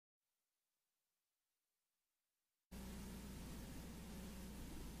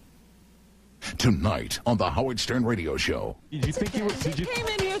tonight on the Howard Stern Radio Show. Did you think you were? She came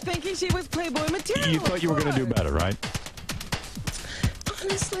in here thinking she was Playboy material. You thought you were going to do better, right?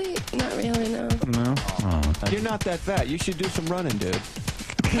 Honestly, not really, no. No? Oh, you're not that fat. You should do some running, dude.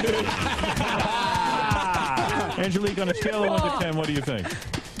 Angelique, on a scale of 1 to 10, what do you think?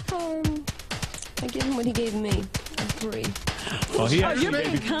 I give him what he gave me, a 3. Oh, he actually you're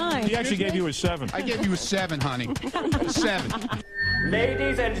being kind. He actually gave you a 7. I gave you a 7, honey. A 7.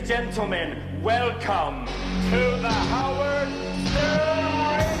 Ladies and gentlemen, welcome to the Howard Stern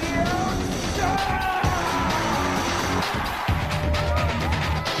Radio Show!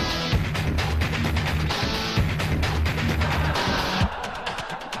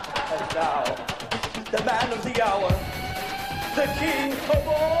 And now, the man of the hour, the king of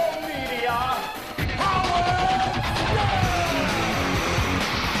all media, Howard Stern!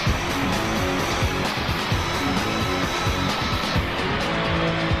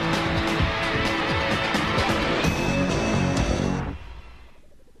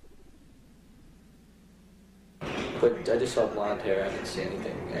 But I just saw blonde hair. I didn't see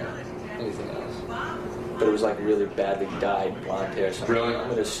anything else. But it was like really badly dyed blonde hair. So Really? I'm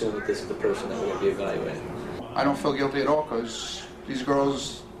going to assume that this is the person that we're going to be evaluating. I don't feel guilty at all because these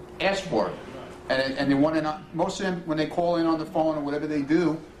girls ask for it. And they want to not, most of them, when they call in on the phone or whatever they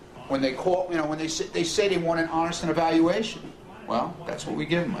do, when they call, you know, when they say they want an honest evaluation. Well, that's what we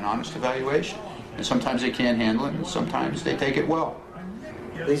give them, an honest evaluation. And sometimes they can't handle it, and sometimes they take it well.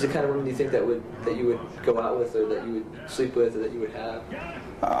 Are these the kind of women you think that you would go out with, or that you would sleep with, or that you would have?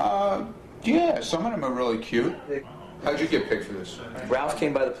 Yeah, some of them are really cute. How'd you get picked for this? Ralph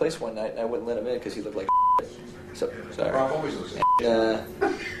came by the place one night, and I wouldn't let him in because he looked like so, sorry. Ralph always looks like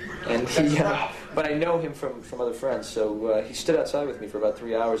and he, but I know him from other friends, so he stood outside with me for about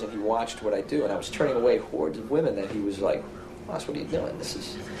 3 hours, and he watched what I do, and I was turning away hordes of women that he was like, Ross, what are you doing?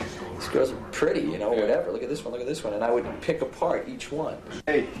 These girls are pretty, you know, whatever. Look at this one, look at this one. And I would pick apart each one.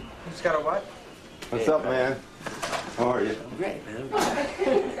 Hey, he's got a what? What's up, man? How are you? Great, man.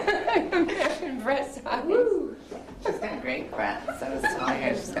 American breast eyes. She's got great breasts. So is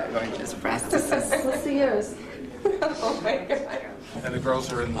Sawyer. She's got gorgeous breasts. Let's see yours. Oh my God. And the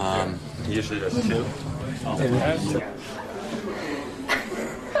girls are in Usually there's 2.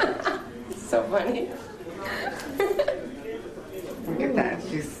 So funny. Look at that.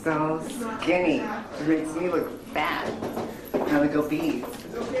 She's so skinny. It makes me look fat. I'm like obese.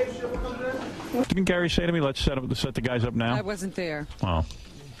 Didn't Gary say to me, let's set the guys up now? I wasn't there. Oh.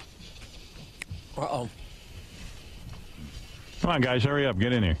 Uh-oh. Come on, guys, hurry up.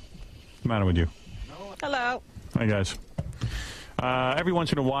 Get in here. What's the matter with you? Hello. Hi, guys. Every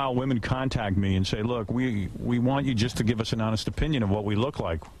once in a while, women contact me and say, look, we want you just to give us an honest opinion of what we look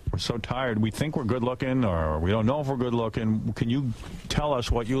like. We're so tired. We think we're good looking, or we don't know if we're good looking. Can you tell us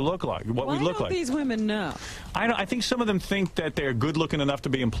what you look like, what we look like? Why don't these women know? I think some of them think that they're good looking enough to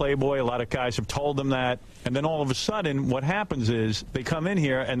be in Playboy. A lot of guys have told them that. And then all of a sudden, what happens is they come in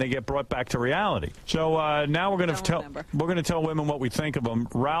here and they get brought back to reality. So now we're going to tell women what we think of them.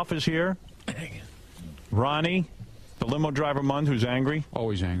 Ralph is here. Ronnie. The limo driver Mund, who's angry.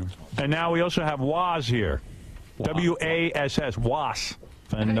 always angry. And now we also have Waz here. W-A-S-S, Was.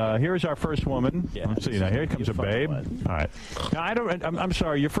 And here's our first woman. Yeah, let's see. Now here comes a babe. All right. Now I'm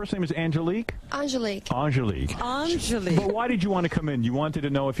sorry. Your first name is Angelique. Angelique. Angelique. Angelique. But why did you want to come in? You wanted to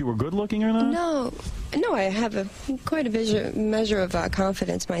know if you were good looking or not? No. I have quite a measure of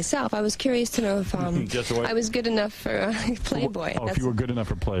confidence myself. I was curious to know if I was good enough for Playboy. Oh, if you were good enough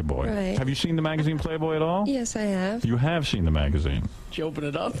for Playboy. Right. Have you seen the magazine Playboy at all? Yes, I have. You have seen the magazine. Did you open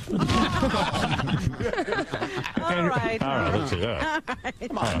it up? All right. Let's see that.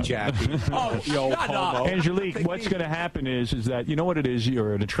 Come on, Jackie. Oh, yo, Angelique, what's going to happen is that, you know what it is?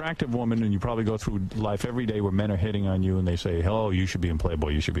 You're an attractive woman, and you probably go through life every day where men are hitting on you, and they say, hello, you should be in Playboy,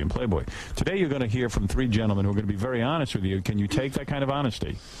 you should be in Playboy. Today you're going to hear from 3 gentlemen who are going to be very honest with you. Can you take that kind of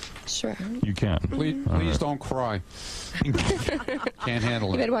honesty? Sure. You can. Please don't cry. Can't handle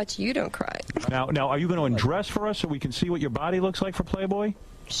it. You better watch you don't cry. Now, are you going to undress for us so we can see what your body looks like for Playboy?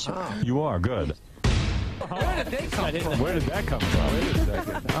 Sure. You are, good. Where did they come from? Where did that come from? Wait a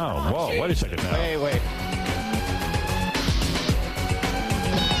second. Oh, whoa, wait a second now. Wait.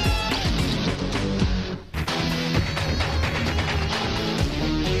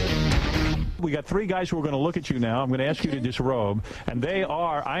 We got 3 guys who are going to look at you now. I'm going to ask you to disrobe. And they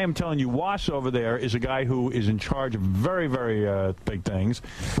are, I am telling you, Was over there is a guy who is in charge of very, very big things.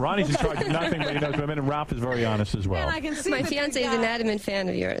 Ronnie's in charge of nothing, but he knows women. And Ralph is very honest as well. And I can see My fiance is an adamant fan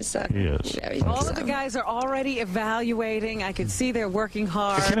of yours. So he is. All of the guys are already evaluating. I can see they're working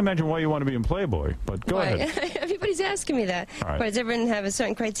hard. I can't imagine why you want to be in Playboy, but go ahead. Everybody Everybody's asking me that. All right. But does everyone have a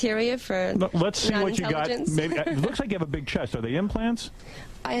certain criteria for Let's see what you got. non-intelligence? Maybe it looks like you have a big chest. Are they implants?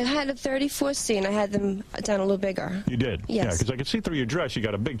 I had a 34C, and I had them done a little bigger. You did? Yes. Yeah, because I can see through your dress you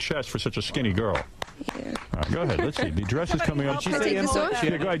got a big chest for such a skinny girl. Yeah. All right, go ahead. Let's see. The dress is coming up. Can I take this off?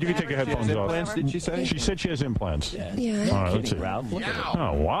 Yeah, go ahead. You can take your headphones off. Implants, did she say? She said she has implants. Yeah. All right, let's see. Ralph, look at it.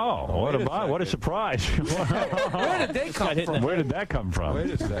 Oh, wow. What a surprise. Where did they come from? Where did that come from?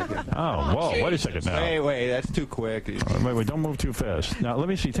 Wait a second. Oh, whoa. Wait a second now. Wait, that's too quick. Wait, don't move too fast. Now, let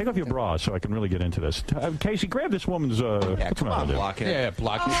me see. Take off your bra so I can really get into this. Casey, grab this woman's... Yeah, come on, blockhead. Yeah,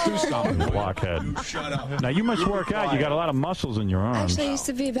 blockhead. Do something. Blockhead. Shut up. Now, you must work out. You got a lot of muscles in your arms. Actually, I used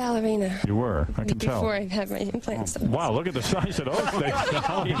to be a ballerina. You were. I can tell. Before I had my implants. Wow, look at the size of those things.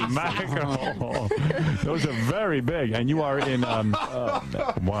 Holy mackerel. Those are very big. And you are in,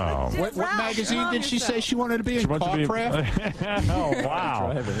 wow. What magazine did she say she wanted to be in? She wants to be- Carcraft? Oh,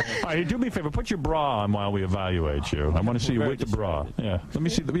 wow. All right, do me a favor. Put your bra on while we evaluate you. I want to see you with the bra. Yeah, let me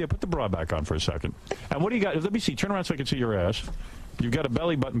see. Yeah, put the bra back on for a second. And what do you got? Let me see. Turn around so I can see your ass. You've got a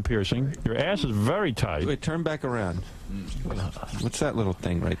belly button piercing. Your ass is very tight. Wait, turn back around. What's that little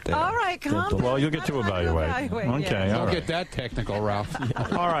thing right there? All right, calm down. Well, you'll get to evaluate. Okay, yeah. all Don't right. get that technical, Ralph.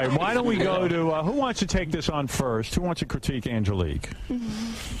 All right, why don't we go to, who wants to take this on first? Who wants to critique Angelique?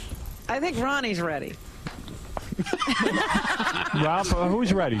 I think Ronnie's ready. Ralph,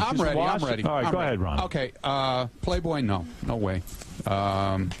 who's ready? I'm Just ready. watch? I'm ready. All right, I'm go ready. ahead, Ron. Okay, Playboy, no way. May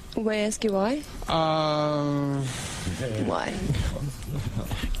I ask you why? Why?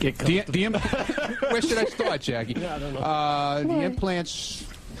 Where should I start, Jackie? The implants,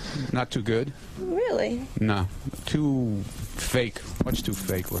 not too good. Really? No, too fake. Much too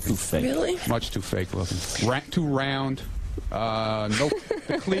fake looking. Really? Much too fake looking. Too round. No,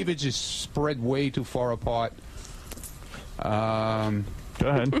 the cleavage is spread way too far apart. Go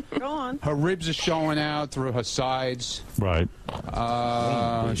ahead. Go on. Her ribs are showing out through her sides. Right.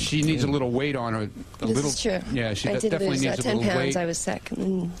 She needs a little weight on her. This is true. Yeah, she I did definitely lose needs a 10 little pounds. weight. I was sick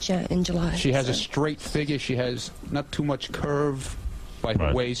in July. She has a so. straight figure. She has not too much curve by her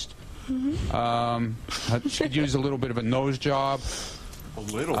Right. waist. She could use a little bit of a nose job. A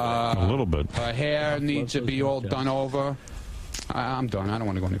little bit. A little bit. Her hair needs to be all done over. I'm done. I don't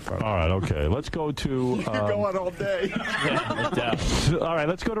want to go any further. All right, okay. Let's go to... Go on all day. all right,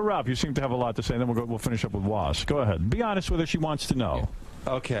 let's go to Ralph. You seem to have a lot to say, and then we'll finish up with Was. Go ahead. Be honest with her. She wants to know.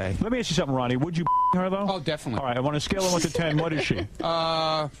 Okay. Let me ask you something, Ronnie. Would you her, though? Oh, definitely. All right, I want to scale of 1 to 10. What is she?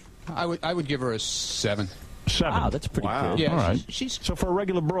 I would give her a 7. 7. Wow, that's pretty good. Yeah, All right. she's So for a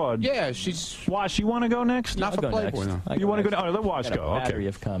regular broad... yeah, she's Was, you want to go next? not for I'll go Playboy. next. No. I You want to go... next. All right, let Was Got a go. battery Okay.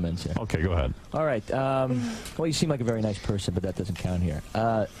 of comments here. Okay, go ahead. All right. Well, you seem like a very nice person, but that doesn't count here.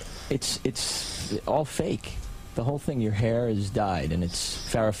 It's all fake. The whole thing, your hair is dyed, and it's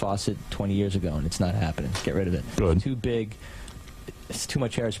Farrah Fawcett 20 years ago, and it's not happening. Get rid of it. Good. It's too big. It's too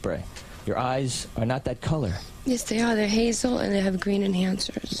much hairspray. Your eyes are not that color. Yes, they are. They're hazel, and they have green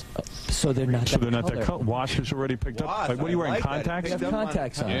enhancers. So they're not So that they're not color. that color. Wash has already picked up. Was, Like, what are you I wearing, like that. contacts? You have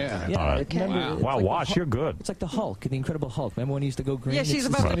contacts on. Yeah. All right. Remember, it's Wow, like the Wash, Hulk. you're good. It's like the Hulk, the Incredible Hulk. Remember when he used to go green? Yeah, she's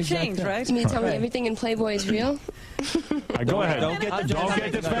It's the about same to exact change, thing. right? You mean tell me Right. everything in Playboy is real? Go ahead. Don't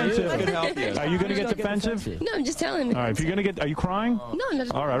get defensive. Could help you. Are you going to get Don't defensive? No, I'm just telling you. All right, if you're going to get... Are you crying? No,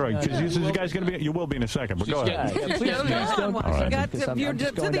 not All right. Because you guys going to be... You will be in a second, but go Yeah, ahead. yeah, please, Go please on, don't. Wash. All right. You got Because I'm you're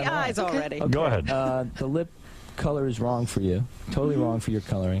just to going the down the line. eyes already. Go ahead. The lip color is wrong for you. Totally wrong for your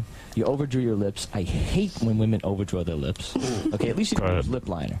coloring. You overdrew your lips. I hate when women overdraw their lips. Okay, at least you Go didn't ahead. use lip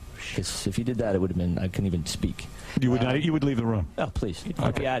liner. Because if you did that, it would have been... I couldn't even speak. You would leave the room. Oh, please.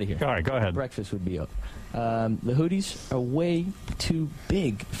 I'd be out of here. All right, go ahead. Breakfast would be up. The hoodies are way too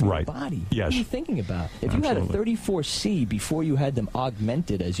big for Right. your body. Yes. What are you thinking about? If you had a Absolutely. 34C before you had them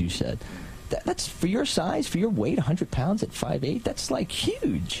augmented, as you said, that's for your size, for your weight, 100 pounds at 5'8", that's like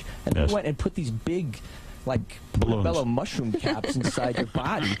huge. And Yes. you went and put these big, like, Balloons. portobello mushroom caps inside your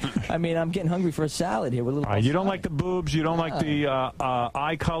body. I mean, I'm getting hungry for a salad here with a little... All right, you don't like the boobs, you don't like the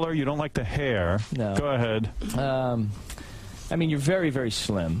eye color, you don't like the hair. No. Go ahead. I mean, you're very, very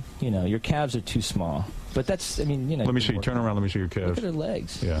slim. You know, your calves are too small. But that's, I mean, you know... Let me see. Turn around. Let me see your Look calves. at her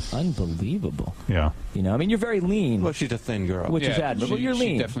legs. Yeah. Unbelievable. Yeah. You know, I mean, you're very lean. Well, she's a thin girl. Which is Yeah, admirable. she- You're she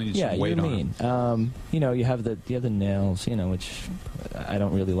lean. definitely needs yeah, some weight you're on her. lean. You know, you have the nails, you know, which I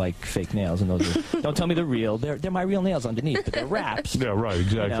don't really like fake nails, and those are, don't tell me they're real. They're my real nails underneath, but they're wraps. Yeah, right, You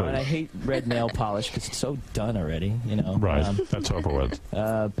exactly. know, and I hate red nail polish because it's so done already. You know. Right. That's over with.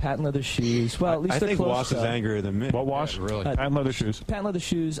 Patent leather shoes. Well, at least I they're think close Was is up. angrier than me. What wash? really. Patent leather shoes. Patent leather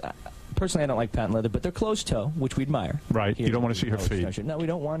shoes. personally, I don't like patent leather, but they're closed toe, which we admire. Right. You don't want to see her feet. No, we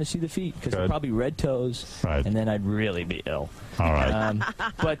don't want to see the feet because they're probably red toes, and then I'd really be ill. All right.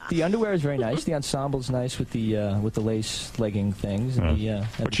 But the underwear is very nice. The ensemble's nice with the lace legging things. And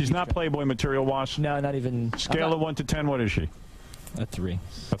but she's not Playboy material, Wash? No, not even. Scale of 1 to 10, what is she? A 3.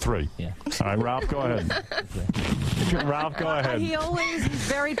 A 3? Yeah. All right, Ralph, go ahead. Ralph, go ahead. He's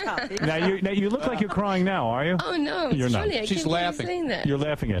very tough. Now you look like you're crying now, are you? Oh, no. You're It's not. funny. I She's can't believe laughing. you're saying that. You're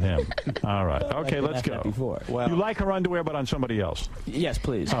laughing at him. All right. Okay, let's go. Well, you like her underwear, but on somebody else? Yes,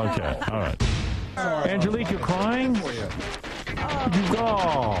 please. Okay. All right. Angelique, you're crying? You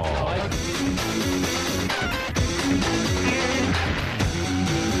go.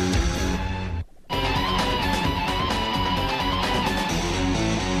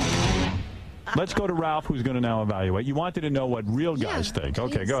 Let's go to Ralph, who's going to now evaluate. You wanted to know what real guys think.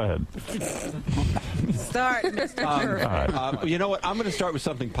 Okay, go ahead. Start, Mr. You know what? I'm going to start with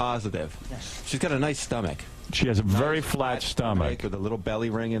something positive. She's got a nice stomach. She has a very flat stomach. With a little belly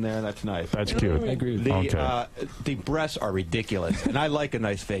ring in there. That's nice. That's cute. I agree with you. The breasts are ridiculous, and I like a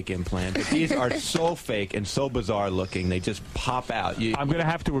nice fake implant, but these are so fake and so bizarre looking. They just pop out. I'm going to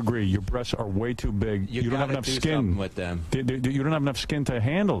have to agree. Your breasts are way too big. You don't have enough skin with them. You don't have enough skin to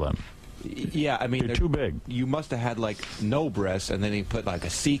handle them. Yeah, I mean, they're too big. You must have had like no breasts, and then he put like a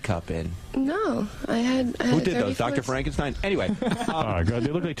C cup in. No, I had. Who did those? Dr. Frankenstein. Anyway, all right, go ahead.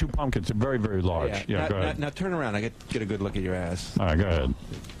 They look like 2 pumpkins. They're very, very large. Yeah, go ahead. Now turn around. I get a good look at your ass. All right, go ahead.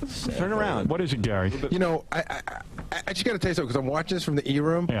 Turn around. What is it, Gary? You know, I just got to tell you something because I'm watching this from the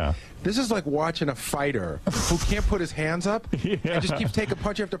E-room. Yeah. This is like watching a fighter who can't put his hands up and just keeps taking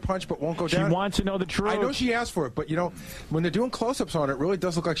punch after punch but won't go down. She wants to know the truth. I know she asked for it, but you know, when they're doing close-ups on it, it really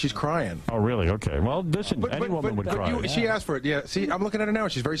does look like she's crying. Oh, really? Okay. Well, listen, any woman would cry. She asked for it. Yeah. See, I'm looking at her now.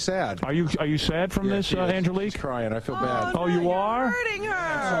 She's very sad. Are you sad from this, Angelique? She's crying. I feel bad. Oh, you are? Hurting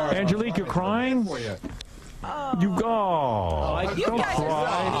her. Angelique, you're crying? You go. Don't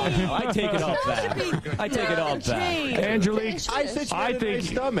cry. I take it all back. I take it all back. Angelique, I said she had a nice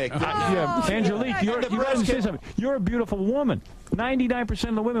stomach. Yeah, Angelique, you're a beautiful woman. 99%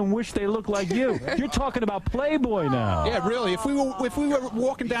 of the women wish they looked like you. You're talking about Playboy now. Yeah, really. If we were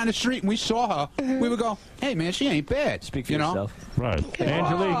walking down the street and we saw her, we would go, "Hey, man, she ain't bad." Speak for yourself. Right.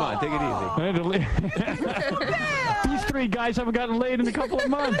 Angelique, come on, take it easy. Angelique. These 3 guys haven't gotten laid in a couple of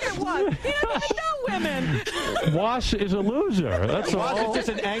months. He doesn't know women. Wash is a loser. That's all. Wash is just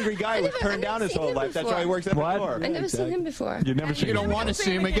an angry guy who's turned down his whole life. That's why he works at the store. I've never seen him before. You've never seen him. You don't want to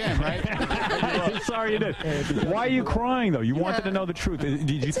see him again, right? Sorry you did. Why are you crying, though? You wanted to know the truth. Did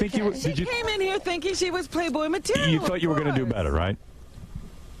you think you were... She came in here thinking she was Playboy material. You thought you were going to do better, right?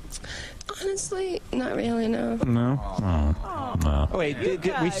 Honestly, not really, no. No? Oh, no. Oh, wait,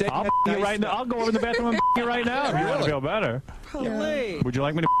 we said I'll you right now. I'll go over to the bathroom and you right now if you want to feel better. Please. Would you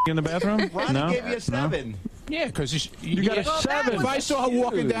like me to you in the bathroom? Ronnie No? gave you a 7. Yeah, because You got a 7. If I saw her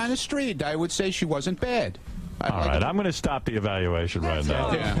walking down the street, I would say she wasn't bad. All right, I'm going to stop the evaluation right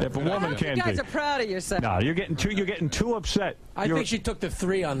now. Yeah. If a woman You can't guys be... are proud of yourself. No, you're getting too upset. I think she took the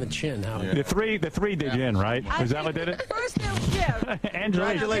 3 on the chin, Howard. The three did you in, right? Was that what did it? First, yeah.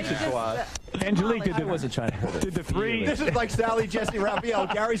 Angelique. Congratulations, Squad. Angelique, I wasn't trying to hurt her. did the 3... This is like Sally Jesse Raphael.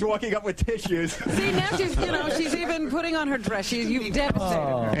 Gary's walking up with tissues. See, now she's even putting on her dress. You've devastated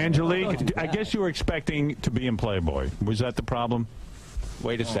her. Angelique, I guess you were expecting to be in Playboy. Was that the problem?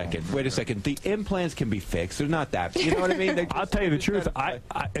 Wait a second. The implants can be fixed. They're not that. You know what I mean? I'll tell you the truth.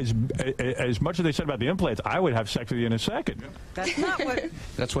 As much as they said about the implants, I would have sex with you in a second. That's not what...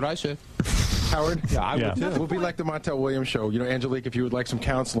 That's what I said. Howard? Yeah, I would too. We'll be like the Montel Williams show. You know, Angelique, if you would like some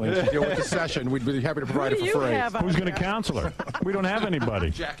counseling to deal with the session, we'd be happy to provide it for free. Who's going to counsel her? We don't have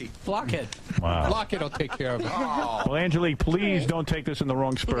anybody. Jackie. Blockhead. Wow. Blockhead will take care of it. Well, Angelique, please don't take this in the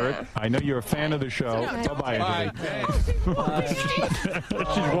wrong spirit. I know you're a fan of the show. Bye-bye, Angelique.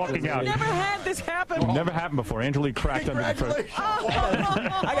 She's walking out. Never had this happen. Never happened before. Angelique cracked under the first.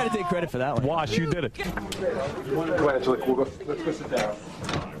 I got to take credit for that one. Wash, you did it. Come on, Angelique. Let's go sit down.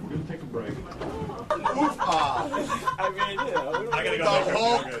 We're going to take a break. I mean, you know, I gotta go.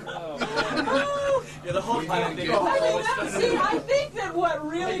 Yeah, the whole time. See, I think that what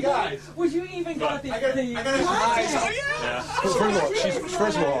really was you even got the.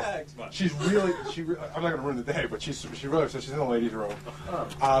 First of all, she's really. I'm not going to ruin the day, but she's really upset. She's in the ladies' room.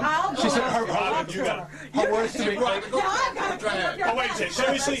 She said her words to me. Oh wait a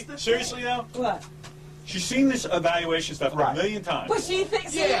second. Seriously now? What? She's seen this evaluation stuff a million times. But she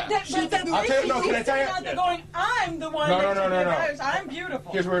thinks going, I'm the one No. I'm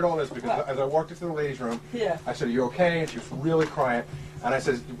beautiful. Here's where it all is, because as I walked into the ladies' room, I said, "Are you okay?" And she was really crying. And I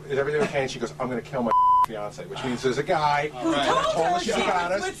said, "Is everything okay?" And she goes, "I'm going to kill my fiance, which means there's a guy Who that told told her us she's a she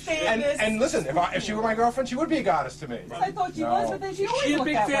goddess. would stand this. And listen, if she were my girlfriend, she would be a goddess to me. I thought she was, but then she always She's a looked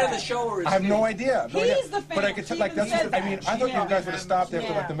big that fan of way. the show, or is I have he? no idea. He's the fan. But I could tell, She like, even that's. said I mean, that. I thought you guys would have stopped after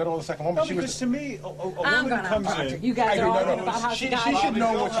Yeah. like the middle of the second one. No, But she because was. to me, a I'm woman gonna comes apologize. in. You guys are no, arguing no. about how She guys should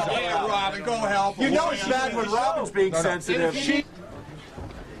know what she's Yeah, about. Robin, go help her. You know it's bad when Robin's being sensitive. She.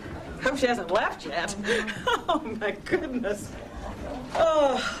 Hope she hasn't left yet. Oh my goodness.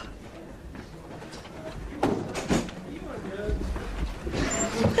 Oh.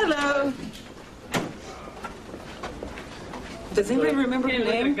 Hello. Does anybody remember your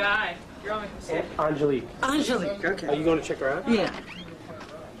name? Guy. You're on Angelique. Angelique. Okay. Are you going to check her out? Yeah.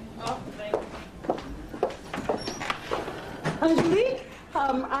 Angelique,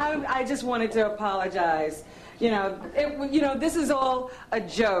 I just wanted to apologize. You know, this is all a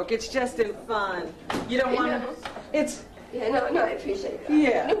joke. It's just in fun. You don't want to. It's. Yeah, no, I appreciate that.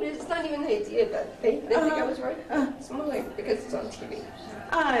 Yeah. No, it's not even the idea that they think I was right. It's more like because it's on TV.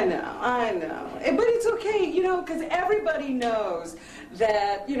 I know. But it's okay, you know, because everybody knows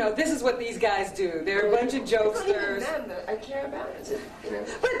that, you know, this is what these guys do. They're a bunch of jokesters. It's not even them that I care about. It's just, you know.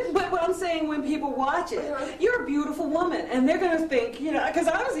 But what I'm saying, when people watch it, you're a beautiful woman, and they're going to think, you know, because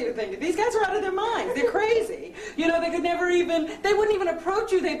I was even thinking, these guys are out of their minds. They're crazy. You know, they wouldn't even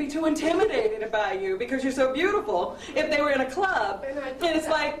approach you. They'd be too intimidated by you because you're so beautiful if they were in a club. And it's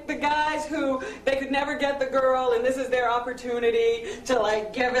like the guys who, they could never get the girl, and this is their opportunity to,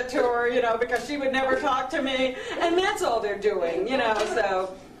 like, give it to her, you know, because she would never talk to me. And that's all they're doing, you know,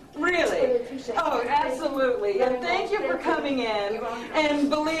 so... Really? Oh, absolutely. And thank you for coming in. And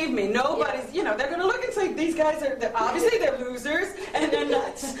believe me, nobody's, you know, they're going to look and say, these guys are, obviously they're losers and they're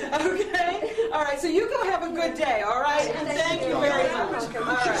nuts. Okay? All right, so you go have a good day, all right? And thank you very much. All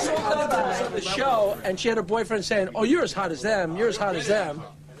right. She saw the of the show, and she had her boyfriend saying, "Oh, you're as hot as them. You're as hot as them."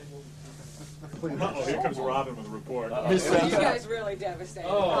 Uh-oh, here comes Robin with a report. This guy's really devastated.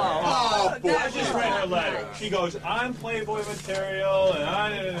 Oh, boy. I just read her letter. She goes, I'm Playboy material,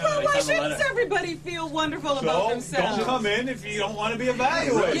 and Well, why shouldn't everybody feel wonderful about themselves? Don't come in if you don't want to be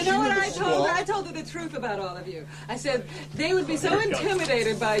evaluated. You know what I told her? I told her the truth about all of you. I said, they would be so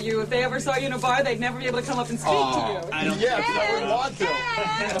intimidated by you if they ever saw you in a bar, they'd never be able to come up and speak to you. I don't want to.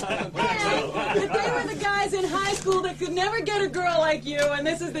 But they were the guys in high school that could never get a girl like you, and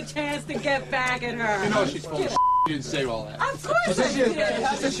this is the chance to get back at her. You know she's full of You didn't say all that. Of course I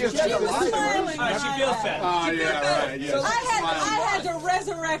did. She was smiling. She feels fat. Oh, yeah, right. Yeah. I had to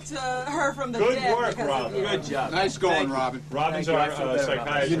resurrect her from the Good dead. work, because Robin. of you. Good job. Nice going, Robin. Robin's our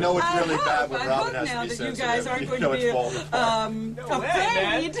psychiatrist. You know it's really I bad hope, when I Robin hope has now to be that you sensitive. guys aren't going know to be it's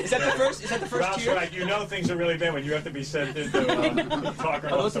afraid. Is that the first? Is that the first Rob's tears? right. You know things are really bad when you have to be sent into talk. Are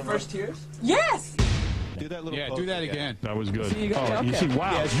those the first tears? Yes. Do that little Yeah, poke do that again. again. That was good. See, you got- Oh, you okay. see,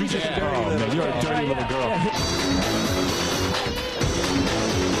 wow. Yeah, You just, yeah. oh, man, you're a dirty little girl.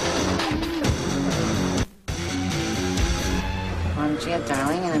 I'm Gia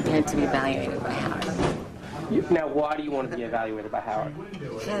Darling, and I'm here to be evaluated by Howard. Now, why do you want to be evaluated by Howard?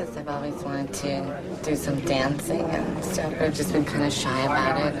 Because I've always wanted to do some dancing and stuff. I've just been kind of shy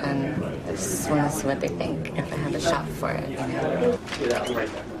about it, and I just want to see what they think if I have a shot for it, you know? Do that one right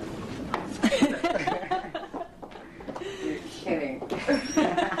there. You're kidding.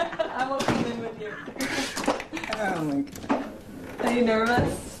 I will come in with you. Oh my God. Are you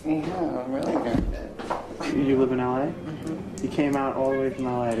nervous? Yeah, I'm really nervous. You live in LA? Mm-hmm. You came out all the way from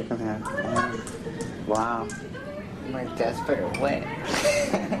LA to come here. Wow. I'm like desperate wet.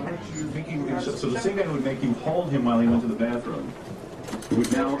 So the same guy would make you hold him while he went to the bathroom.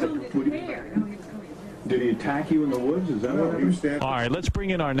 Did he attack you in the woods? Is that what he was standing? All right, let's bring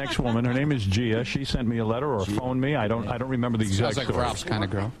in our next woman. Her name is Gia. She sent me a letter or phoned me. I don't remember the exact Sounds like story. Ralph's kind of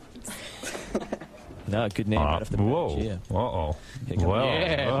girl. No, good name. Right off the bat. Whoa. Yeah. Uh-oh. Well.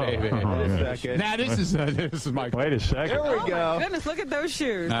 Yeah, baby. Now this is my. Wait a second. There we go. Goodness, look at those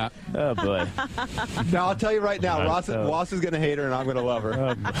shoes. Oh, boy. Now, I'll tell you right now, Ross is going to hate her, and I'm going to love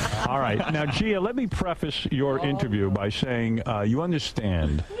her. All right. Now, Gia, let me preface your interview by saying you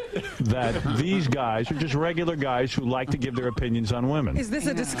understand that these guys are just regular guys who like to give their opinions on women. Is this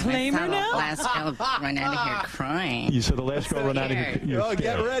a disclaimer now? Last girl run out of here crying. You said the last girl ran out of here. Oh,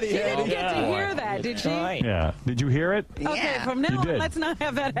 get ready, She didn't Eddie. get to hear that, did she? Yeah. Did you hear it? Okay, from now You on, did. let's not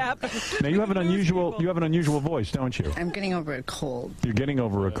have that happen. Now you have an unusual voice, don't you? I'm getting over a cold. You're getting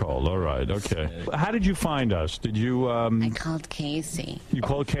over a cold. All right. Okay. How did you find us? Did you I called Casey. you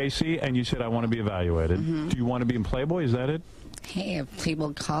called Casey and you said I want to be evaluated? Do you want to be in Playboy? Is that it? Hey, if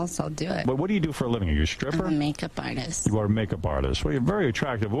people calls, I'll do it. What do you do for a living? Are you a stripper? I'm a makeup artist. You are a makeup artist. Well, you're a very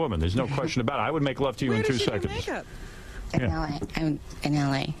attractive woman. There's no question about it. I would make love to you in 2 seconds. In LA. I'm in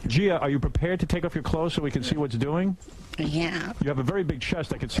LA. Gia, are you prepared to take off your clothes so we can see what's doing? Yeah. You have a very big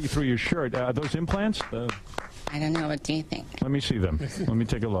chest. I can see through your shirt. Are those implants? I don't know. What do you think? Let me see them. Let me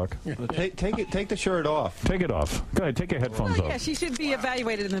take a look. Take the shirt off. Take it off. Go ahead. Take your headphones Oh, yeah, off. she should be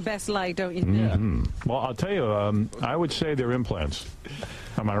evaluated in the best light, don't you? Mm-hmm. Well, I'll tell you, I would say they're implants.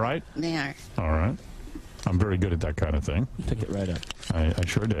 Am I right? They are. All right. I'm very good at that kind of thing. Pick it right up. I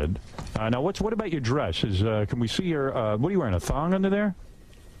sure did. Now, what about your dress? Can we see your, what are you wearing, a thong under there?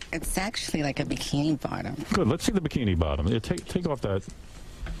 It's actually like a bikini bottom. Good. Let's see the bikini bottom. Yeah, take off that.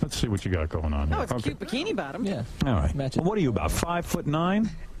 Let's see what you got going on here. Oh, it's a cute bikini bottom. Yeah. All right. Well, what are you, about 5'9"?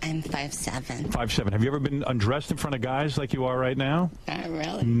 I'm 5'7". 5'7". Have you ever been undressed in front of guys like you are right now? Not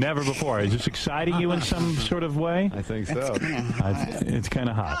really. Never before. Is this exciting you in some sort of way? I think so. It's kind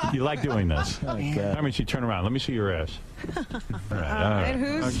of hot. You like doing this? Yeah. I mean, you turn around. Let me see your ass. All right. And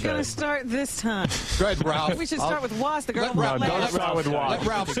who's going to start this time? Go ahead, Ralph. We should start with Was, the girl. No, don't start with Was. Let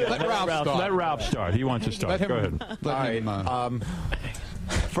Ralph start. Let Ralph start. He wants to start. Go ahead. All right.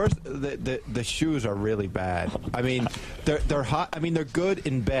 First, the shoes are really bad. I mean, they're hot. I mean, they're good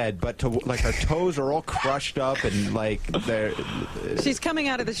in bed, but like her toes are all crushed up and like they're. She's coming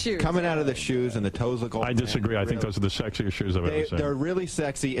out of the shoes. Coming out of the shoes, and the toes look all. I disagree. I think those are the sexiest shoes I've ever seen. They're really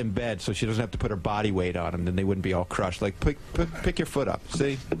sexy in bed, so she doesn't have to put her body weight on them. Then they wouldn't be all crushed. Like pick your foot up.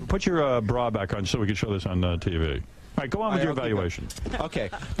 See. Put your bra back on so we can show this on TV. All right, go on with your evaluation. Okay,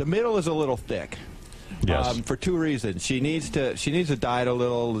 the middle is a little thick. Yes. For two reasons. She needs to diet a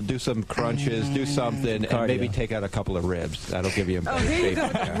little, do some crunches, do something, and maybe take out a couple of ribs. That'll give you a better Here you shape. go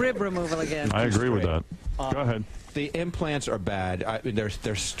with the rib removal again. I agree with that. Go ahead. The implants are bad. I mean,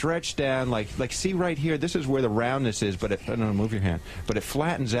 they're stretched down. Like see right here. This is where the roundness is, but I don't know. Move your hand. But it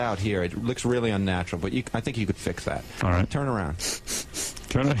flattens out here. It looks really unnatural. But I think you could fix that. All right. Turn around.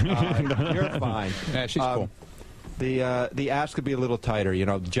 You're fine. Yeah, she's cool. The abs could be a little tighter. You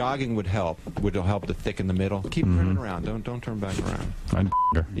know, jogging would help to thicken the middle. Keep turning around. Don't turn back around.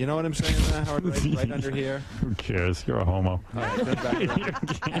 You know what I'm saying, Howard? Right under here. Who cares? You're a homo. All right, turn back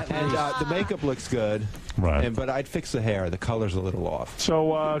around. And the makeup looks good. Right. But I'd fix the hair. The color's a little off.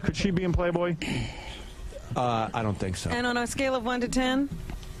 So could she be in Playboy? I don't think so. And on a scale of 1 to 10?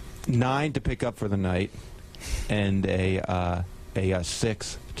 9 to pick up for the night, and a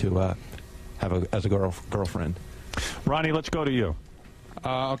 6 to have as a girlfriend. Ronnie, let's go to you.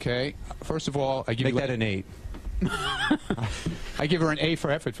 Okay. First of all, I give Make that an 8. I give her an A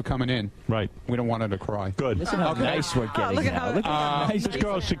for effort for coming in. Right. We don't want her to cry. Good. Listen how nice we're getting look at now. how- Look at how nice This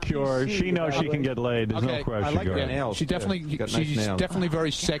girl's secure. She knows she can get laid. There's no question. I like her girl. nails. She definitely, She's got nice she's nails. definitely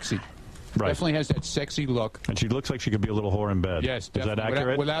very sexy. Right. Definitely has that sexy look. And she looks like she could be a little whore in bed. Yes, Is that definitely.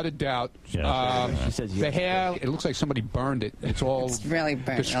 accurate? Without a doubt. Yeah. She says The yes. hair, it looks like somebody burned it. It's all It's really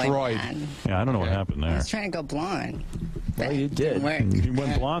burnt. destroyed. Really bad. Yeah, I don't know what happened I there. was trying to go blonde. Well, you did. Work. You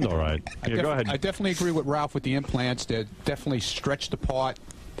went blonde, all right. Yeah, go ahead. I definitely agree with Ralph with the implants. They're definitely stretched apart.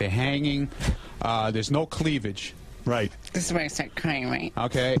 They're hanging. There's no cleavage. Right. This is where I start crying, right?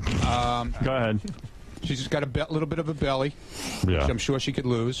 Okay. Go ahead. She's got a little bit of a belly, Yeah. which I'm sure she could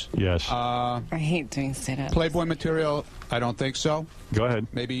lose. Yes. I hate doing sit-ups. Playboy material, I don't think so. Go ahead.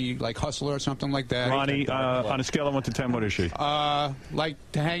 Maybe like Hustler or something like that. Ronnie, on a scale of 1 to 10, what is she? Like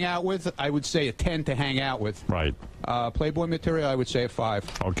to hang out with, I would say a 10 to hang out with. Right. Playboy material, I would say a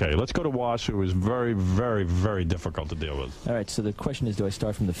 5. Okay, let's go to Was, who is very, very, very difficult to deal with. All right, so the question is, do I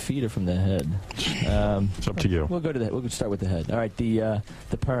start from the feet or from the head? It's up to you. We'll go to the head. We'll start with the head. All right, the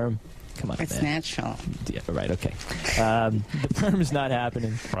perm. Come on, It's man. natural. Yeah, right, okay. The perm is not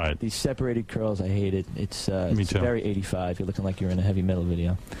happening. Right. These separated curls, I hate it. It's Me too. very 85. You're looking like you're in a heavy metal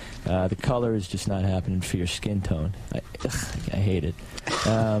video. The color is just not happening for your skin tone. I hate it.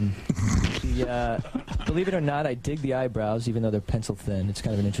 Believe it or not, I dig the eyebrows, even though they're pencil thin. It's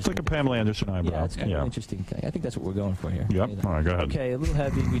kind of an It's interesting. like a Pamela Anderson eyebrow. Yeah, it's kind of an interesting thing. I think that's what we're going for here. Yep. All right, go ahead. Okay, a little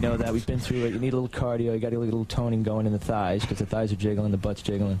heavy. We know that. We've been through it. You need a little cardio. You got to get a little toning going in the thighs because the thighs are jiggling, the butt's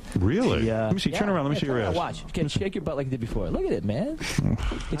jiggling. Really? The, Let me see. Turn around. Let me see your ass. Watch. Okay, shake your butt like you did before. Look at it, man.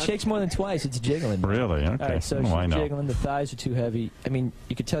 It shakes more than twice. It's jiggling. Really? Okay. All right, so Oh, she's I know. jiggling. The thighs are too heavy. I mean,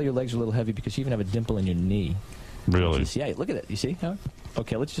 you could tell your legs are a little heavy because you even have a dimple in your knee. Really? Yeah, look at it. You see? Howard?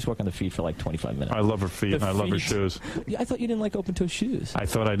 Okay, let's just work on the feet for like 25 minutes. I love her feet, and I love her shoes. Yeah, I thought you didn't like open-toe shoes. I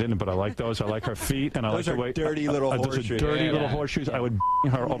thought I didn't, but I like those. I like her feet, and I Those like are the way... dirty little those are horseshoes. dirty Yeah. little horseshoes. I would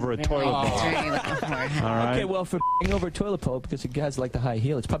her over a toilet bowl. All right. Okay, well, for over a toilet pole, because it has like the high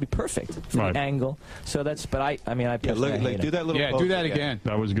heel, it's probably perfect for Right. the angle. So that's, but I look, hate do it. that little. Yeah, do that again.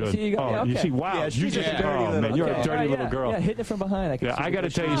 That was good. See, you got- oh, yeah, you okay. see, wow. Yeah, you she's just, a dirty oh, little- man, you're a Okay, dirty all right, little girl. Yeah, hitting it from behind. I can Yeah, see I got to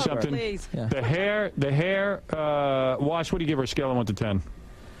what tell you you're something. Please. Yeah. The hair, Wash, what do you give her a scale of 1 to 10?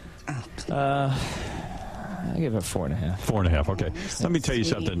 I give her 4.5. 4.5. Okay. Let me tell you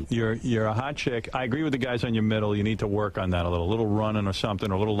something. You're a hot chick. I agree with the guys on your middle. You need to work on that a little running or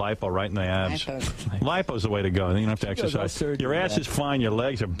something, or a little lipo right in the abs. Lipo's the way to go. Then you don't have to exercise. Your ass is fine. Your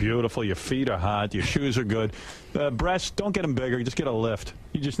legs are beautiful. Your feet are hot. Your shoes are good. Breasts, don't get them bigger. Just get a lift.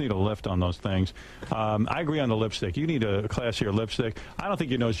 You just need a lift on those things. I agree on the lipstick. You need a classier lipstick. I don't think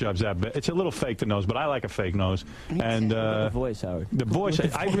your nose job's that big. It's a little fake, the nose, but I like a fake nose. And the voice, Howard. The voice.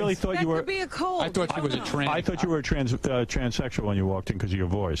 I really thought you were. I thought she was a trans. I thought you were a transsexual when you walked in because of your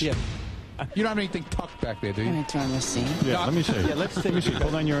voice. Yeah. You don't have anything tucked back there, do you? Do you want to see? Yeah, let me see. Yeah, let's see. Let me see.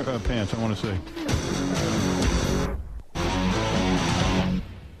 Pull down your pants. I want to see.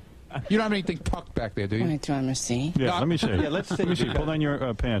 You don't have anything tucked back there, do you? Do you want to see? Yeah, let me see. Yeah, let's see. Let me see. Pull down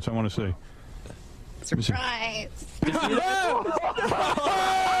your pants. I want to see. Surprise!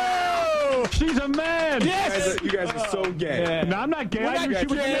 She's a man. Yes. You guys are so gay. Yeah. No, I'm not gay. I knew she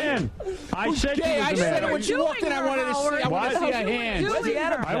was a man. I said she was a man. I said when she walked in, I wanted to see. I wanted to see her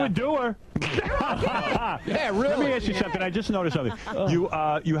hands. I would do her. Yeah, really. Let me ask you something. I just noticed something.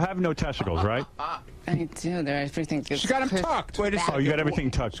 You have no testicles, right? I do. There, everything. She got them tucked. Wait a second. Oh, you got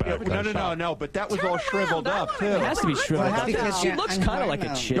everything tucked back. No. But that was all shriveled up too. It has to be shriveled up. Because She looks kind of like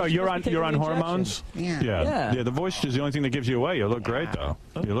a chick. No, you're on hormones. Yeah. The voice is the only thing that gives you away. You look great though.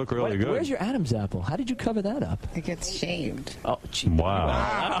 You look really good. Where's your Adam's apple? How did you cover that up? It gets shaved. Oh, gee.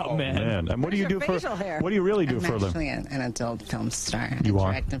 Wow, man. And what do you do for? What do you really do for a living? I'm actually an adult film star. You I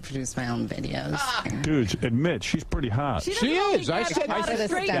are? direct and produce my own videos. Dudes, admit she's pretty hot. She is. I said.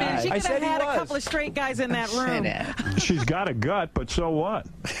 Straight man. She could have had a couple of straight guys in that room. She's got a gut, but so what?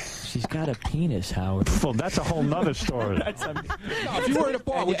 She's got a penis, Howard. Well, that's a whole nother story. No, if you were at a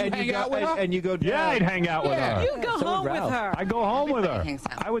bar, would you hang out with her? And you go down. Yeah, I'd hang out with her. You go home with her. I go home with her.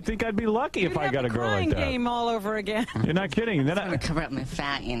 I would think I'd be lucky if I got a girl like that. Game all over again. You're not kidding. Then I'm going to cover up my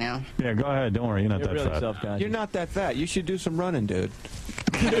fat, you know. Yeah, go ahead. Don't worry. You're not that really fat. self-conscious. You're not that fat. You should do some running, dude.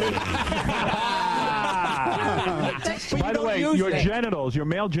 By the way, your genitals, your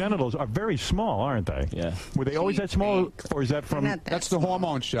male genitals, are very small, aren't they? Yeah. Were they always that small, or is that from? That's the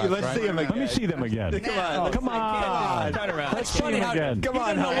hormone shot. Let's see him again. Let me see them again. Come on. Turn around. Let's see them again. Come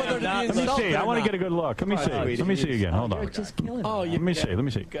on, Howard. Let me see. I want to get a good look. Let me see. Let me see again. Hold on. Just killing Oh, let me see. Let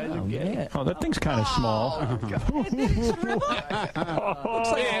me see. Oh, that thing's kind of small.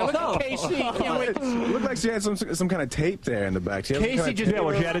 Yeah, look at Casey. Can't wait. Looked like she had some kind of tape there in the back. Casey just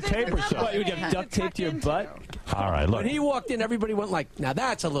well, she had a tape or something. What, you have duct tape to your butt? All right, look. When he walked in, everybody went like, now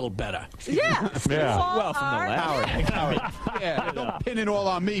that's a little better. Yeah. Yeah. Well, from the last. Yeah, don't pin it all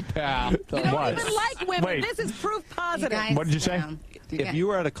on me, pal. You don't even like women. Wait. This is proof positive. What did you say? If you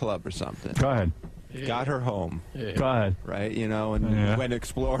were at a club or something, Go ahead. got her home, Go ahead. right? You know, and went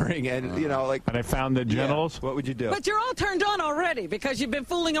exploring, and you know, like. And I found the genitals. Yeah, what would you do? But you're all turned on already because you've been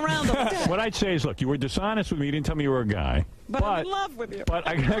fooling around all day. What I'd say is, look, you were dishonest with me. You didn't tell me you were a guy. But I'm in love with you. But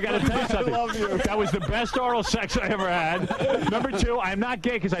I got to tell you something. That was the best oral sex I ever had. Number two, I'm not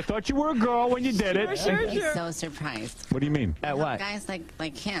gay because I thought you were a girl when you did it. I'd be so surprised. What do you mean? At what? Guys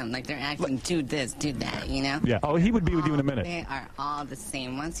like him, like they're acting, do this, do that, you know? Yeah. Oh, he would be with you in a minute. They are all the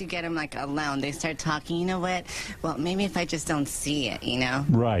same. Once you get them like alone, they start talking. You know what? Well, maybe if I just don't see it, you know?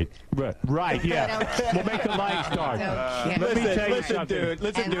 Right. Yeah. We'll make the lights dark. Let me tell you something.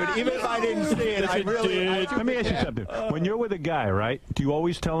 Listen, dude. Even if I didn't see it, I really. Let me ask you something. When you're with a guy, right? Do you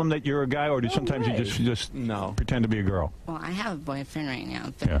always tell him that you're a guy, or do sometimes you just pretend to be a girl? Well, I have a boyfriend right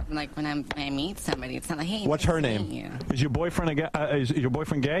now, but like when I meet somebody, it's not like, hey. What's her name? Is your boyfriend a guy? Is your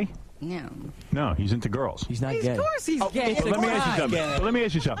boyfriend gay? No. No, he's into girls. He's not gay. Of course he's gay. Well, let me ask you something. Let me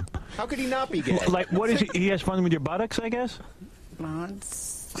ask you something. How could he not be gay? Like, what is he? He has fun with your buttocks, I guess. Well,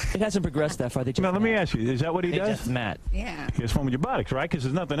 it's. It hasn't progressed that far. They just Now, let me ask you: is that what he They does? just met. Yeah. He has fun with your buttocks, right? Because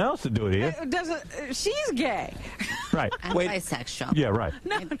there's nothing else to do here. She's gay. Right. I'm bisexual. Yeah, right.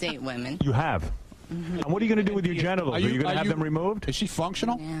 I date women. You have. And what are you going to do with your genitals? Are you going to have them removed? Is she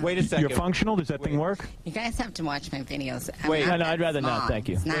functional? Yeah. Wait a second. You're functional? Does that thing work? You guys have to watch my videos. Wait. I'm No, not I'd rather not, small. thank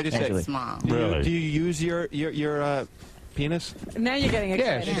you. It's not Wait a that second. small. Really? Do you use your penis? Now you're getting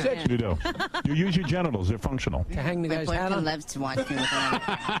excited. Yeah, she said you do. You use your genitals. They're functional. To hang the My guy's hat boyfriend on? loves to watch me with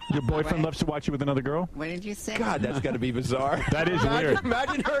another. Your boyfriend loves to watch you with another girl? What did you say? God, that's got to be bizarre. That is weird.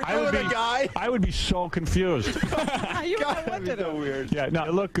 Imagine her I would doing a guy. I would be so confused. You God, know what that'd to be so do. weird. Yeah, no,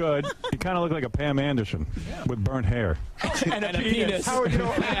 you look good. You kind of look like a Pam Anderson with burnt hair. And a penis. Howard, you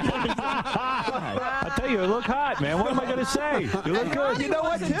know, I tell you, you look hot, man. What am I going to say? You look good. you know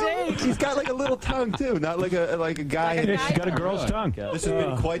what, too? He's got like a little tongue, too. Not like a guy. She's got a girl's tongue. This has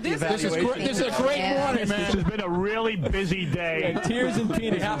been quite the evaluation. This is a great morning, man. This has been a really busy day. Tears and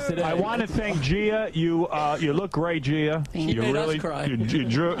penises today. I want to thank Gia. You look great, Gia. You really you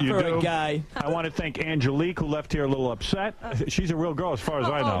do. A guy. I want to thank Angelique, who left here a little upset. She's a real girl, as far as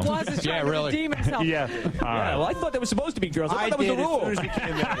I know. Yeah, really. Yeah. Yeah, well, I thought there was supposed to be girls. I thought that was a rule.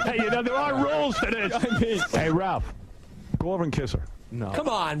 You know, there are rules to this. Hey, Ralph, go over and kiss her. No. Come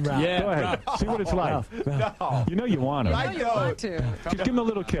on, Ralph. Yeah. Go ahead. See what it's like. No. You know you want her. I don't. Just give him a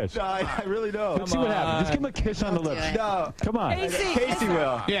little kiss. No, I really don't. Let's see what happens. Just give him a kiss on the lips. No. Come on. Casey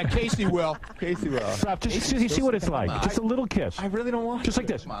will. Yeah, Casey will. Casey will. Ralph, just see what it's like. Just a little kiss. I really don't want. Just like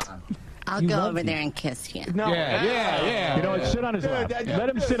this. I'll go over there and kiss you. No. Yeah. You know what? Sit on his lap. Let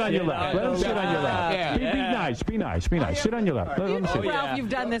him sit on your lap. Let him sit on your lap. Yeah. Be nice. Sit on your lap. Let him sit. Ralph, you've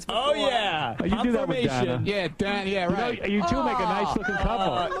done this before. Oh, yeah. You do that with Dana. Yeah, Dan. Yeah, right. You two make a nice looking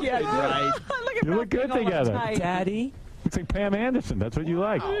couple. Yeah, right. You look good together. Daddy. It's like Pam Anderson. That's what you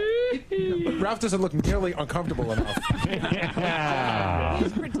like. Ralph doesn't look nearly uncomfortable enough.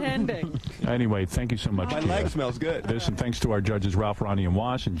 He's pretending. Anyway, thank you so much. My Gia. leg smells good. This, and thanks to our judges, Ralph, Ronnie, and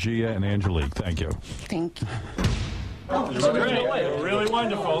Wash, and Gia and Angelique. Thank you. Thank you. You're great. You're really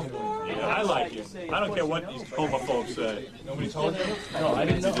wonderful. I like you. I don't care what these homophobes say. Nobody told you? No, I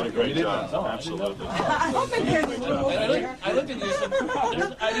didn't. You did a great job. Absolutely. I looked at you and said,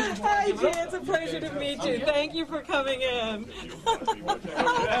 Hi, Jan. It's a pleasure to meet you. Thank you for coming in.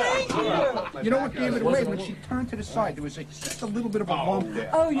 Thank you. You know what gave it away? When she turned to the side, there was just a little bit of a bump there.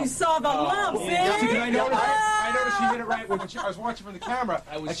 Oh, you saw the lump, see? I noticed she did it right when I was watching from the camera,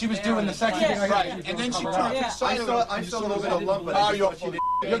 and she was doing the sexy thing. Right, and then she turned to the side. I saw a little bit of lump. Oh, you're good.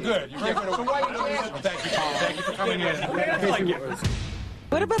 You're good. So why did you answer? Thank you, Paul. Thank you for coming in.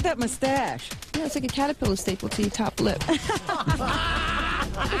 what about that mustache? Yeah, it's like a caterpillar staple to your top lip.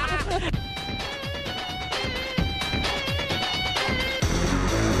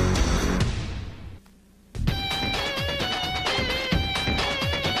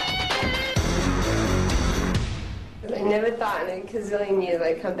 I never thought in a gazillion years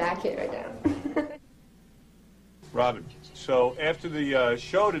I'd come back here right now. Robin, so after the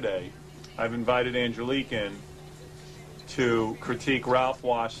show today, I've invited Angelique in to critique Ralph,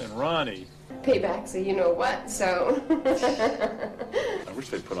 Wass, and Ronnie. Payback, so you know what, so. I wish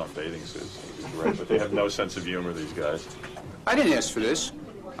they'd put on bathing suits. Right, but they have no sense of humor, these guys. I didn't ask for this.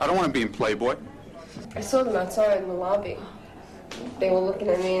 I don't want to be in Playboy. I saw them outside in the lobby. They were looking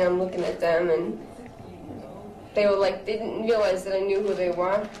at me and I'm looking at them, and they were like, they didn't realize that I knew who they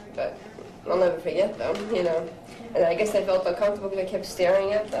were, but I'll never forget them, you know. And I guess I felt uncomfortable because I kept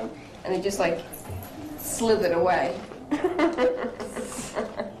staring at them, and they just like slithered away.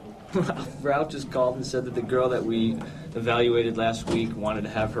 Ralph just called and said that the girl that we evaluated last week wanted to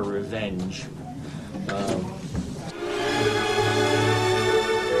have her revenge.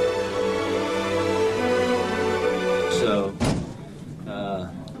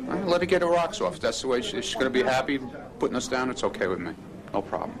 Let her get her rocks off. That's the way she's going to be happy putting us down. It's okay with me. No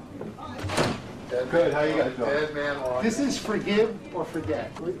problem. Good. How you guys doing? This is forgive or forget.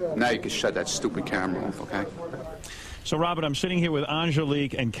 Now you can shut that stupid camera off, okay? So, Robert, I'm sitting here with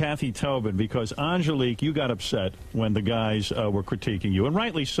Angelique and Kathy Tobin because, Angelique, you got upset when the guys were critiquing you, and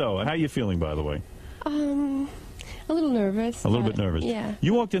rightly so. How are you feeling, by the way? A little nervous. A little bit nervous. Yeah.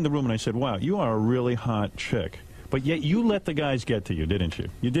 You walked in the room and I said, wow, you are a really hot chick. But yet you let the guys get to you, didn't you?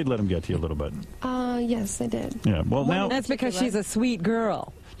 You did let them get to you a little bit. Yes, I did. Yeah, well, now... That's because she's a sweet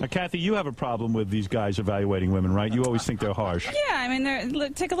girl. Now, Kathy, you have a problem with these guys evaluating women, right? You always think they're harsh. Yeah, I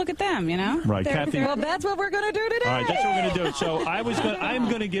mean, take a look at them, you know? Right, Kathy. Well, that's what we're going to do today. All right, that's what we're going to do. So I'm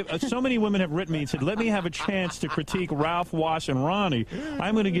going to give, so many women have written me and said, let me have a chance to critique Ralph, Wass, and Ronnie.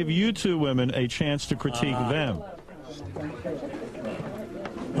 I'm going to give you two women a chance to critique them.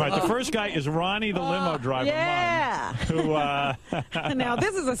 All right, the first guy is Ronnie, the limo driver. Yeah. Who, now,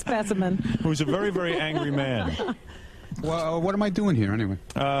 this is a specimen. Who's a very, very angry man. Well, what am I doing here anyway?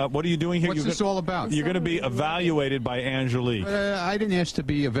 What are you doing here? What's this all about? You're going to be evaluated by Angelique. I didn't ask to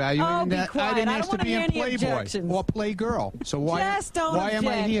be evaluated. Oh, be quiet. I didn't I ask don't to be wanna in hear any Playboy objections. or Playgirl. So why am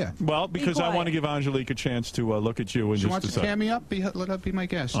I here? Well, because I want to give Angelique a chance to look at you and She just wants decide. to tear me up. Let her be my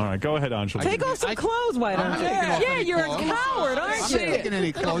guest. All right, go ahead, Angelique. Take off some clothes, why don't you? Yeah, you're a coward, aren't you? I'm not taking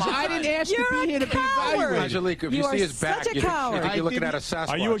any clothes. I didn't ask to be here to be evaluated. Angelique, if you see his back, you think you're looking at a Sasquatch.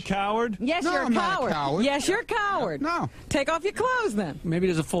 Are you a coward? Yes, No, you're a I'm not a coward. coward. Yes, you're a coward. No. Take off your clothes then. Maybe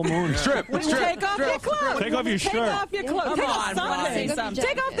there's a full moon. Strip. Take off your clothes. Take off your shirt. Take off your clothes. Come Take on, off something. Ronnie.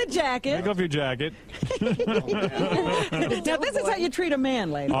 Take off the jacket. Take off your jacket. Now, this is how you treat a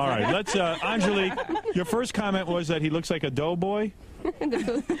man, ladies. All right, let's, Angelique, your first comment was that he looks like a doughboy. Say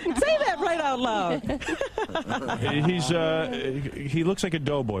that right out loud. He looks like a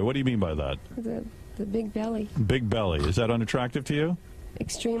doughboy. What do you mean by that? The big belly. Big belly. Is that unattractive to you?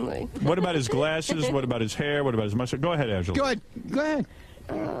 Extremely. What about his glasses? What about his hair? What about his mustache? Go ahead, Angela. Good. Go ahead.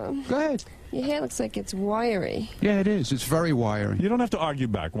 Go ahead. Your hair looks like it's wiry. Yeah, it is. It's very wiry. You don't have to argue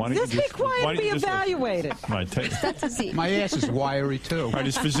back. Why don't Just you be quiet and be evaluated. Right. My ass is wiry, too. All right,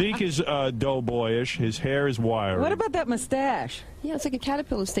 his physique is doughboyish. His hair is wiry. What about that mustache? Yeah, it's like a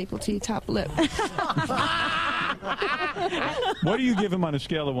caterpillar stapled to your top lip. What do you give him on a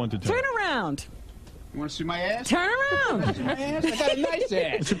scale of 1 to 10? Turn around. You want to see my ass? Turn around. See my ass? I got a nice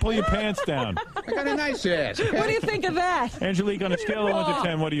ass. You should pull your pants down. I got a nice ass. Okay? What do you think of that? Angelique, on a scale of 1 to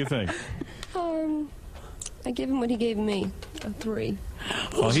 10, what do you think? I give him what he gave me, a 3.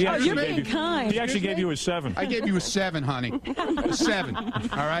 Well, he actually you're being kind. He actually gave you a 7. I gave you a 7, honey. A 7. All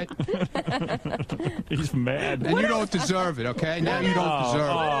right? He's mad. And you don't deserve it, okay? Now you don't deserve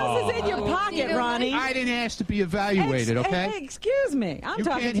it. What else is in your pocket, Ronnie? I didn't ask to be evaluated, okay? Hey, excuse me. I'm You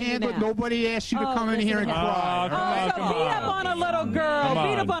talking can't to you handle it. now. Nobody asked you to come in here and cry. So beat up on a little girl. Come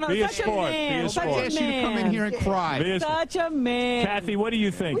Beat on. up on Be a such sport. a man. Be a Such sport. a Asked you to come in man. here and cry. Such a man. Kathy, what do you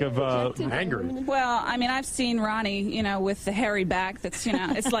think of angry? Well, I mean, I've seen Ronnie, with the hairy back. That's,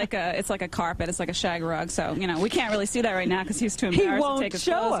 it's like a carpet. It's like a shag rug. So, we can't really see that right now because he's too embarrassed to take his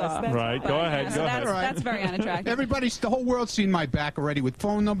clothes off. Right. Go ahead. Go ahead. That's very unattractive. The whole world's seen my back already with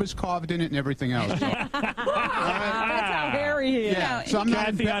phone numbers carved in it and everything else. So. That's how hairy he is. Yeah. So I'm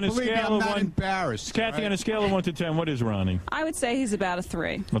Kathy, on a believe me, scale I'm of not 1, embarrassed. Kathy, on a scale of 1 to 10, what is Ronnie? I would say he's about a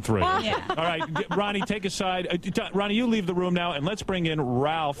 3. A 3. Yeah. All right, Ronnie, take a side. Ronnie, you leave the room now, and let's bring in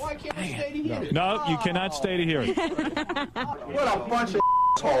Ralph. Why can't I stay to hear it? No, you cannot stay to hear it. What a bunch of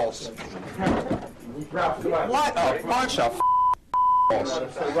assholes. Ralph, come on. What a bunch of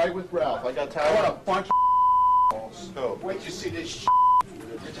assholes. Stay right with Ralph. I got time. What a bunch of assholes. Wait till you see this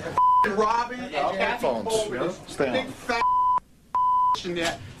Robin and Kathy over this big fat in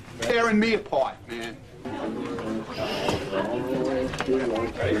there tearing me apart, man.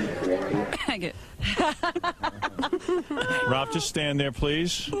 Ralph, just stand there,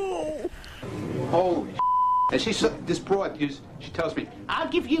 please. Holy and this broad, she tells me, I'll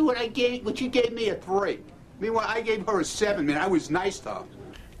give you what you gave me, a 3. Meanwhile, I gave her a 7, man. I was nice to her.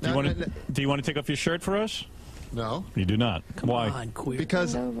 Do you want to take off your shirt for us? No. You do not. Why? on, queer.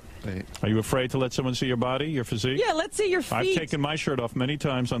 Because... Are you afraid to let someone see your body, your physique? Yeah, let's see your feet. I've taken my shirt off many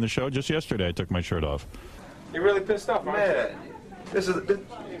times on the show. Just yesterday, I took my shirt off. You're really pissed off, man. This is...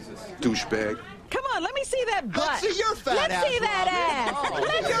 Douchebag. Come on, let me see that butt. Let's see your fat Let's ass, see that Robbie. ass. Oh,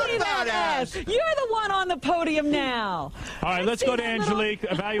 Let's your see fat that ass. You're the one on the podium now. All right, let's go to Angelique.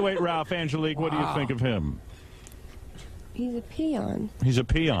 Evaluate Ralph. Angelique, what do you think of him? He's a peon. He's a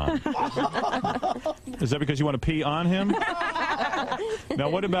peon. Is that because you want to pee on him? Now,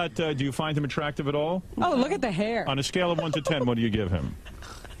 what about, do you find him attractive at all? Oh, look at the hair. On a scale of 1 to 10, what do you give him?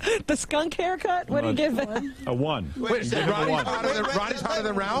 The skunk haircut? What do you give him? A 1. Wait a second. Ronnie's hotter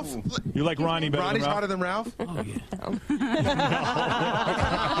than Ralph? You like Ronnie better Ronnie's than Ralph? hotter than Ralph? Oh, yeah.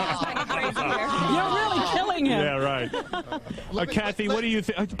 You're really killing him. Yeah, right. Kathy, what do you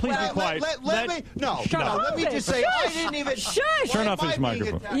think? Please be quiet. Let me just say, I didn't even... Shush! Turn off his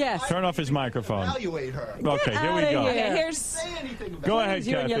microphone. Yes. Turn off his microphone. Evaluate her. Okay, here we go. Okay, here's... Go ahead,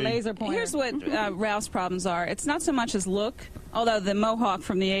 You and your Kathy. laser pointer. Here's what Ralph's problems are. It's not so much his look, although the mohawk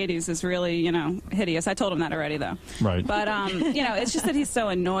from the 80s is really, hideous. I told him that already, though. Right. But, it's just that he's so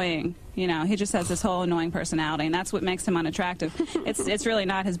annoying. He just has this whole annoying personality, and that's what makes him unattractive. It's really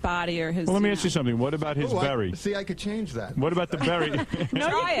not his body or his... Well, let me ask you something. What about his berry? See, I could change that. What about the berry? No,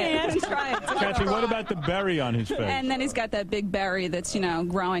 try it. Try it. Kathy, what about the berry on his face? And then he's got that big berry that's,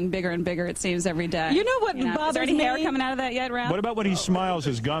 growing bigger and bigger, it seems, every day. You know what bothers Is there any hair me? coming out of that yet, Ralph? What about when he smiles,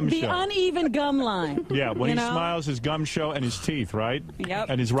 his gums The show? uneven gum line. Yeah, when You he know? smiles, his gums show and his teeth, right? Yep.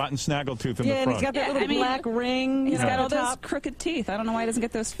 And his rotten snaggletooth in the Yeah, front. and he's got that little black ring. He's at got the all those top. crooked teeth. I don't know why he doesn't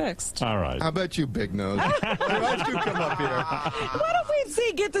get those fixed. All right. How about you, big nose? Why don't you come up here? Why don't we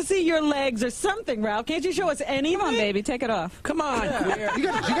let's get to see your legs or something, Ralph. Can't you show us anything? Come on, baby, take it off. Come on. You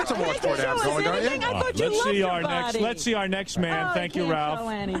got some more sport abs going, don't you? I thought you Let's loved see your our body. next. Let's see our next man. Oh, Thank you, can't Ralph. show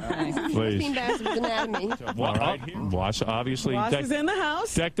anything. Please. Anatomy. All right, Wash obviously Wash is in the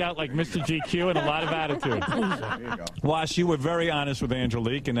house. decked out like Mr. GQ and a lot of attitude. There you go. Wash, you were very honest with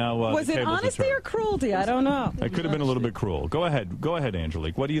Angelique, and now Was the it tables are honesty turned. or cruelty? I don't know. It could have been a little bit cruel. Go ahead,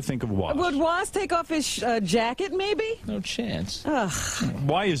 Angelique. What do you think of Wash? Would Was take off his jacket, maybe? No chance. Ugh.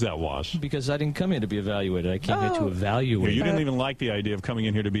 Why is that, Wash? Because I didn't come here to be evaluated. I came here to Yeah, evaluate. you didn't even like the idea of coming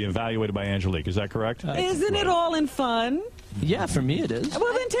in here to be evaluated by Angelique. Is that correct? Isn't it all in fun? Yeah, for me it is.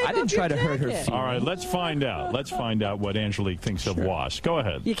 Well, then take I didn't off try your to hurt her jacket. feelings. All right, let's find out. Let's find out what Angelique thinks of Wash. Go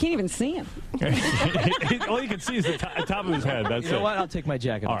ahead. You can't even see him. All you can see is the top of his head. That's You know it. what? I'll take my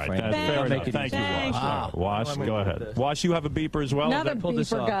jacket All off, right, Frank. that's fair I'll enough. make it Thank easy. you, Wash. Thank Wash, go ahead. Wash, you have a beeper as well? Another pull this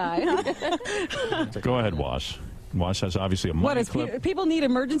beeper off. guy. Go ahead, Wash. Wash has obviously a money What is clip. people need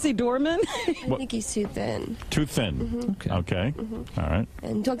emergency doormen? I think he's too thin. Too thin. Okay. All right.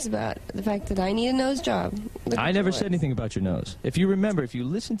 And talks about the fact that I need a nose job. I never said anything about your nose. If you remember, if you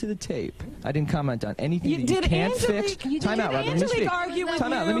listen to the tape, I didn't comment on anything that you did can't Angelique- fix. you Time did out, Rob. Let me Angelique speak. argue with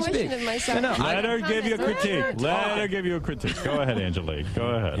Time out. you? Let me speak. No, Let her give you a critique. Let Let her give you a critique. Go ahead, Angelique. Go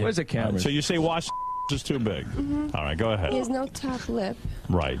ahead. Where's the camera? So you say Wash is too big. All right, go He has ahead. no top lip.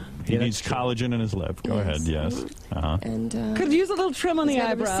 Right. He needs collagen in his lip. Go ahead. Yes. Uh-huh. And Could use a little trim on the he's got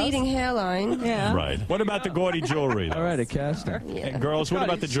a eyebrows. receding hairline. Yeah. Right. What about the gaudy jewelry? All right, a caster. And girls, what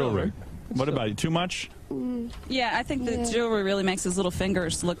about the jewelry? What about it? Too much? Yeah, I think the jewelry really makes his little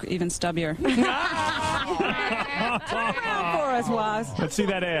fingers look even stubbier. For us, Was. Let's see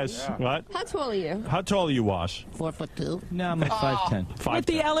that ass. What? How tall are you? How tall are you, Wash? 4'2". No, I'm like 5'10". With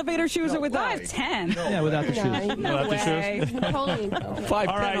the elevator shoes or without? 5'10". Yeah, without the shoes. No Without the way. shoes? Napoleon. 5'10"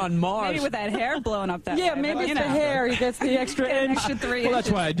 right. on Mars. Maybe with that hair blown up that Yeah, way. maybe but, it's you the know. hair. He gets the extra Get an inch. extra 3 Well, inches.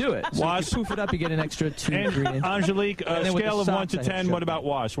 that's why I do it. So Wash. you poof it up, you get an extra 2, And 3 inches. Angelique, And then with scale the of 1 socks, to I have 10, to what show. about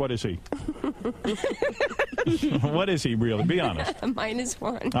Wash? What is he? What is he really? Be honest. A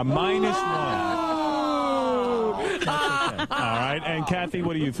 -1. A -1. All right. And Kathy,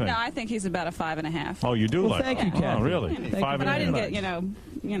 what do you think? No, I think he's about a 5.5. Oh, you do Well, like thank him. you, Kathy. Oh, really? Thank you 5 But and I a didn't half. get,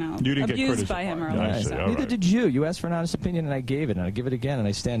 You didn't get abused criticized. by him Yeah, earlier. I see. so. All Neither right. did you. You asked for an honest opinion, and I gave it, and I give it again, and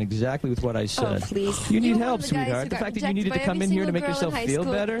I stand exactly with what I said. Oh, please. You need You were help, one of the guys sweetheart. who The got fact that you rejected needed by to come every in here to single make girl in yourself high feel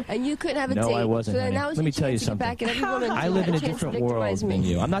school, better. And you couldn't have a No, date. I wasn't, So then honey. now is Let your me tell you chance to get something. back at every woman I who live had in a chance to different world victimize me. than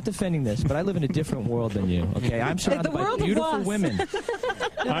you. I'm not defending this, but I live in a different world than you. Okay, I'm surrounded by world of beautiful us. women,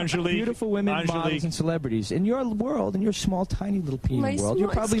 Angelique. beautiful women, models, and celebrities. In your world, in your small, tiny little peanut world, you're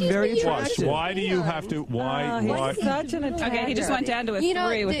probably very Wash, attractive. why do you have to? Why? He's such an attacker. Okay, he just went down to a You know,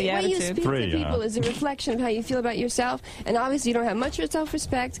 3 with the way you attitude. speak 3, to people huh? is a reflection of how you feel about yourself, and obviously you don't have much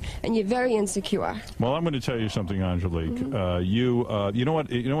self-respect, and you're very insecure. Well, I'm going to tell you something, Angelique. You know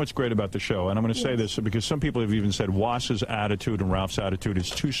what? You know what's great about the show, and I'm going to say this because some people have even said Wash's attitude and Ralph's attitude is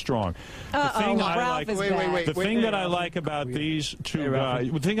too strong. The thing I Ralph like, is bad. the thing that I like about these two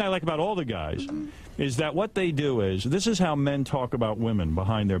guys, the thing I like about all the guys, is that what they do is this is how men talk about women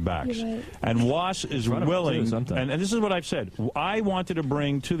behind their backs, and Wash is willing, and this is what I've said. I wanted to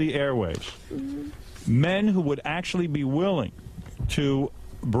bring to the airwaves men who would actually be willing to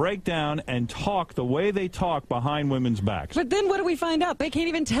break down and talk the way they talk behind women's backs. But then what do we find out? They can't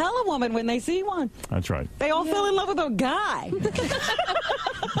even tell a woman when they see one. That's right. They all fell in love with a guy.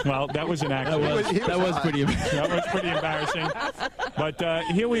 Well, that was an accident. That was pretty embarrassing. That was pretty embarrassing. But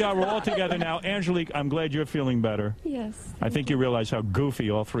here we are. We're all together now. Angelique, I'm glad you're feeling better. Yes. I think you realize how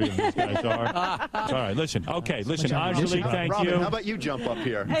goofy all three of these guys are. All right, listen. Okay, listen. Angelique, thank Robin, you. how about you jump up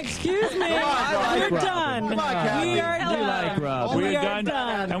here? Excuse me. We're done. Come on, Kathy. We are You like done. Rob. We We're are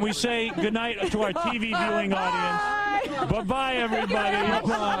done. And we say goodnight to our TV viewing audience. Bye-bye, everybody.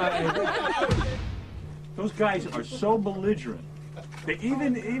 Bye. Those guys are so belligerent. They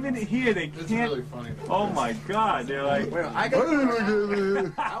even here they can't. Really funny. Oh my God! They're like. I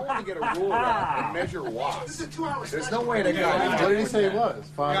want to get a ruler out and measure watts. This is 2 hours. There's no way to go. What did he say he was?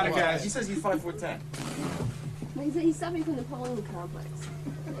 5 Got it, watts. guys. He says he's 5'10". He's suffering from the Napoleon complex.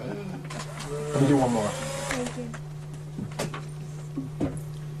 Let me do one more. Thank you.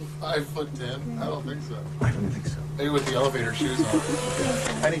 5'10"? I don't think so. I don't think so. Maybe with the elevator shoes on.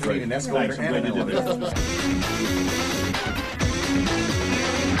 I think you need an escalator and an elevator.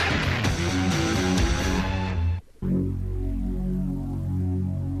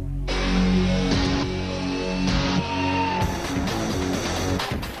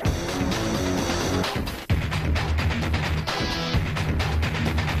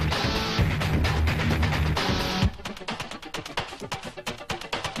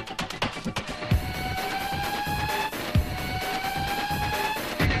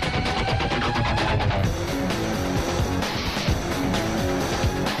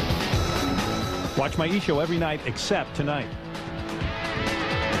 Watch my E! Show every night except tonight.